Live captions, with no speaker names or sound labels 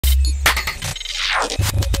Hey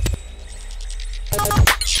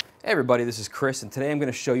everybody, this is Chris, and today I'm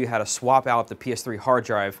going to show you how to swap out the PS3 hard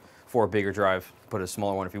drive for a bigger drive. Put a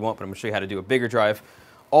smaller one if you want, but I'm going to show you how to do a bigger drive.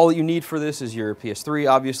 All that you need for this is your PS3,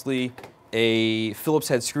 obviously, a Phillips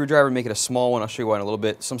head screwdriver, make it a small one, I'll show you why in a little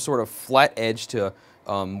bit, some sort of flat edge to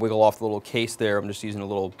wiggle off the little case there. I'm just using a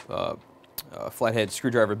little flathead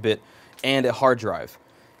screwdriver bit, and a hard drive.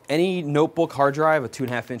 Any notebook hard drive, a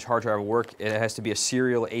 2.5-inch hard drive will work. It has to be a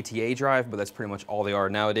serial ATA drive, but that's pretty much all they are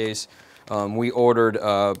nowadays. We ordered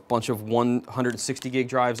a bunch of 160 gig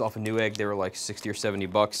drives off of Newegg. They were like 60 or 70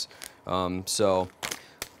 bucks. So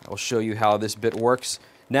I'll show you how this bit works.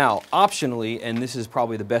 Now, optionally, and this is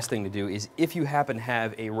probably the best thing to do, is if you happen to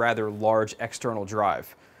have a rather large external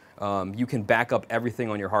drive, you can back up everything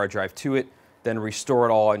on your hard drive to it, then restore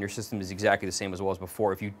it all, and your system is exactly the same as it was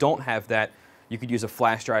before. If you don't have that, you could use a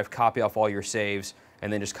flash drive, copy off all your saves,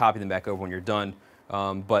 and then just copy them back over when you're done.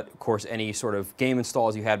 But of course, any sort of game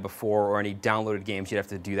installs you had before or any downloaded games, you'd have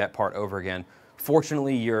to do that part over again.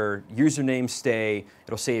 Fortunately, your usernames stay.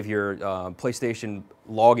 It'll save your PlayStation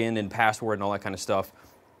login and password and all that kind of stuff.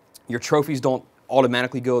 Your trophies don't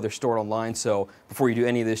automatically go. They're stored online. So before you do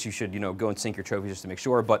any of this, you should go and sync your trophies just to make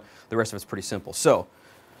sure. But the rest of it's pretty simple. So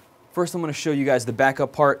first, I'm going to show you guys the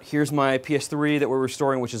backup part. Here's my PS3 that we're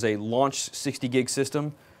restoring, which is a launch 60 gig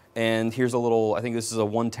system. And here's a little, I think this is a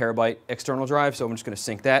 1 terabyte external drive, so I'm just going to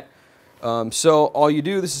sync that. So all you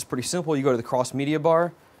do, this is pretty simple. You go to the cross media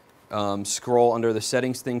bar, scroll under the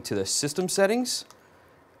settings thing to the system settings,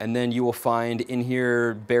 and then you will find in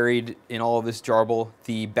here, buried in all of this jarble,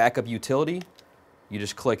 the backup utility. You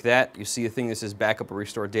just click that. You see a thing that says backup or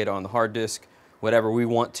restore data on the hard disk, whatever. We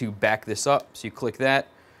want to back this up, so you click that.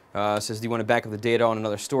 It says, do you want to back up the data on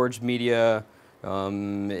another storage media?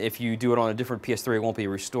 If you do it on a different PS3, it won't be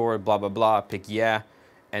restored, blah, blah, blah. Pick yeah,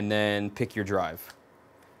 and then pick your drive.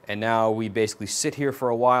 And now we basically sit here for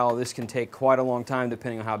a while. This can take quite a long time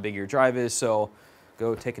depending on how big your drive is, so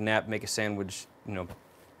go take a nap, make a sandwich,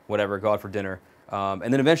 whatever, go out for dinner.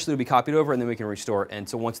 And then eventually it'll be copied over, and then we can restore it. And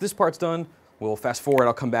so once this part's done, we'll fast forward,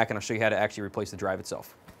 I'll come back and I'll show you how to actually replace the drive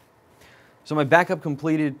itself. So my backup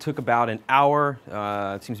completed, took about an hour.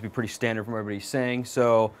 It seems to be pretty standard from what everybody's saying.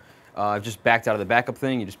 So I've just backed out of the backup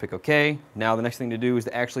thing. You just pick OK. Now the next thing to do is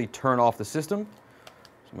to actually turn off the system.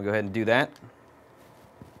 So I'm going to go ahead and do that.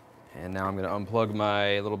 And now I'm going to unplug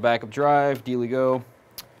my little backup drive. Dealy go.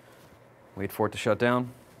 Wait for it to shut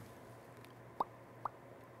down.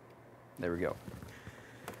 There we go.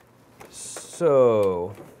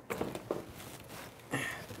 So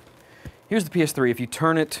here's the PS3. If you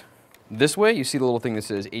turn it this way, you see the little thing that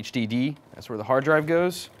says HDD. That's where the hard drive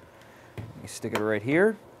goes. You stick it right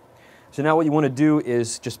here. So now what you want to do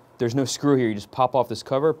is there's no screw here. You just pop off this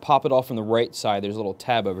cover, pop it off on the right side. There's a little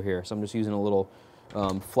tab over here. So I'm just using a little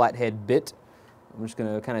flathead bit. I'm just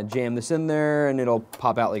going to kind of jam this in there, and it'll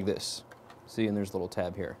pop out like this. See, and there's a little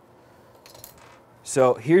tab here.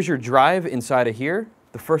 So here's your drive inside of here.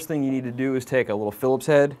 The first thing you need to do is take a little Phillips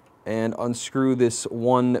head and unscrew this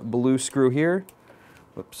one blue screw here.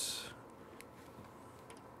 Whoops.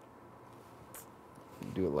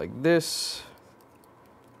 Do it like this.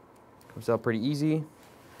 Comes out pretty easy.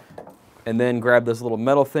 And then grab this little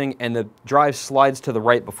metal thing, and the drive slides to the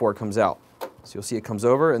right before it comes out. So you'll see it comes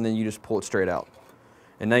over, and then you just pull it straight out.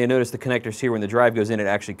 And now you notice the connectors here, when the drive goes in, it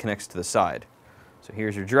actually connects to the side. So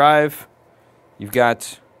here's your drive. You've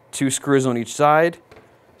got 2 screws on each side.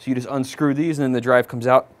 So you just unscrew these, and then the drive comes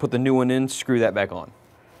out, put the new one in, screw that back on.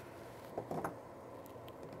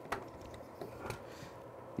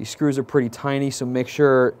 These screws are pretty tiny, so make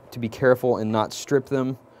sure to be careful and not strip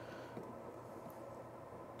them.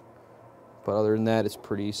 But other than that, it's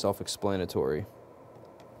pretty self-explanatory.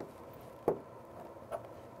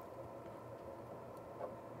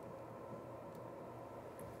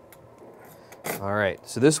 All right,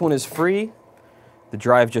 so this one is free. The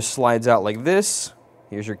drive just slides out like this.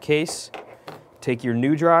 Here's your case. Take your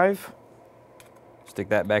new drive, stick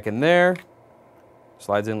that back in there.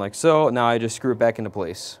 Slides in like so. Now I just screw it back into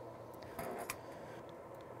place.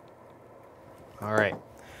 All right,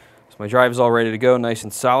 so my drive is all ready to go, nice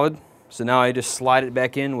and solid. So now I just slide it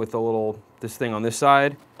back in with this thing on this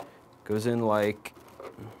side. Goes in like,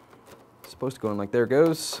 it's supposed to go in like, there it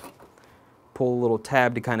goes. Pull a little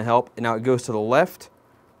tab to kind of help. And now it goes to the left.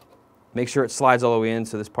 Make sure it slides all the way in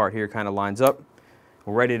so this part here kind of lines up.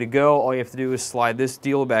 We're ready to go. All you have to do is slide this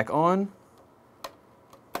deal back on.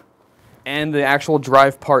 And the actual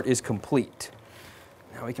drive part is complete.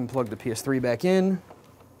 Now we can plug the PS3 back in.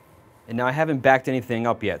 And now I haven't backed anything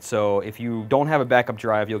up yet, so if you don't have a backup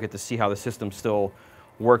drive, you'll get to see how the system still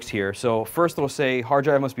works here. So first it'll say hard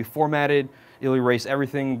drive must be formatted. It'll erase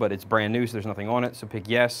everything, but it's brand new, so there's nothing on it. So pick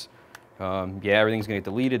yes. Yeah, everything's gonna get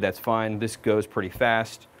deleted. That's fine. This goes pretty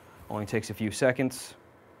fast. Only takes a few seconds.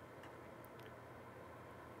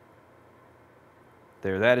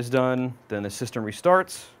 There, that is done. Then the system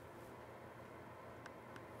restarts.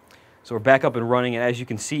 So we're back up and running, and as you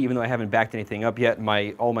can see, even though I haven't backed anything up yet,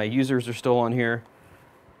 all my users are still on here.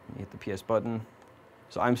 Let me hit the PS button.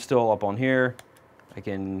 So I'm still up on here. I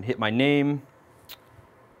can hit my name.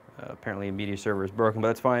 Apparently a media server is broken, but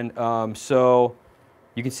that's fine. So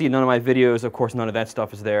you can see none of my videos, of course none of that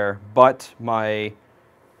stuff is there, but my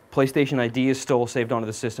PlayStation ID is still saved onto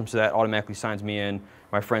the system, so that automatically signs me in.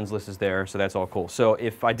 My friends list is there, so that's all cool. So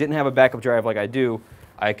if I didn't have a backup drive like I do,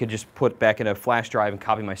 I could just put back in a flash drive and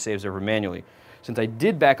copy my saves over manually. Since I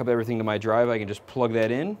did back up everything to my drive, I can just plug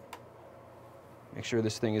that in. Make sure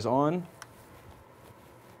this thing is on.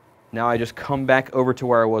 Now I just come back over to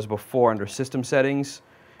where I was before under System Settings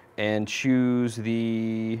and choose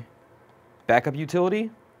the backup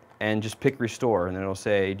utility and just pick Restore. And then it'll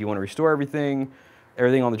say, do you want to restore everything?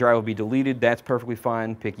 Everything on the drive will be deleted. That's perfectly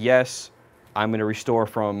fine. Pick yes. I'm going to restore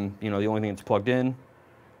from, the only thing that's plugged in.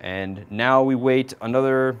 And now we wait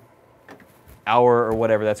another hour or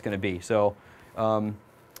whatever that's going to be. So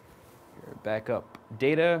backup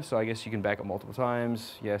data. So I guess you can back up multiple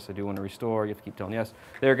times. Yes, I do want to restore. You have to keep telling yes.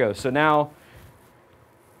 There it goes. So now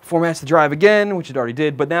formats the drive again, which it already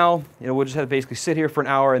did. But now we'll just have to basically sit here for an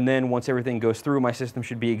hour, and then once everything goes through, my system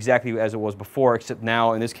should be exactly as it was before, except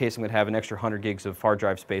now in this case I'm going to have an extra 100 gigs of hard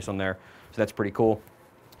drive space on there. So that's pretty cool.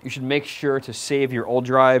 You should make sure to save your old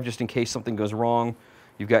drive just in case something goes wrong.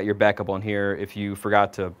 You've got your backup on here. If you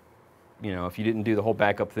forgot to, if you didn't do the whole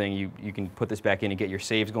backup thing, you can put this back in and get your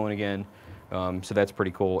saves going again. So that's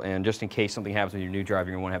pretty cool. And just in case something happens with your new drive,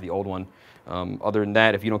 you're going to want to have the old one. Other than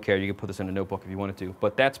that, if you don't care, you can put this in a notebook if you wanted to.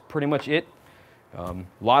 But that's pretty much it. A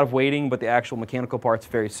lot of waiting, but the actual mechanical part's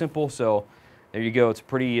very simple. So there you go. It's a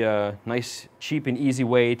pretty nice, cheap, and easy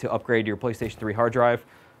way to upgrade your PlayStation 3 hard drive,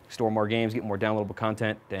 store more games, get more downloadable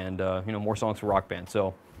content, and more songs for Rock Band.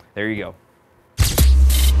 So there you go.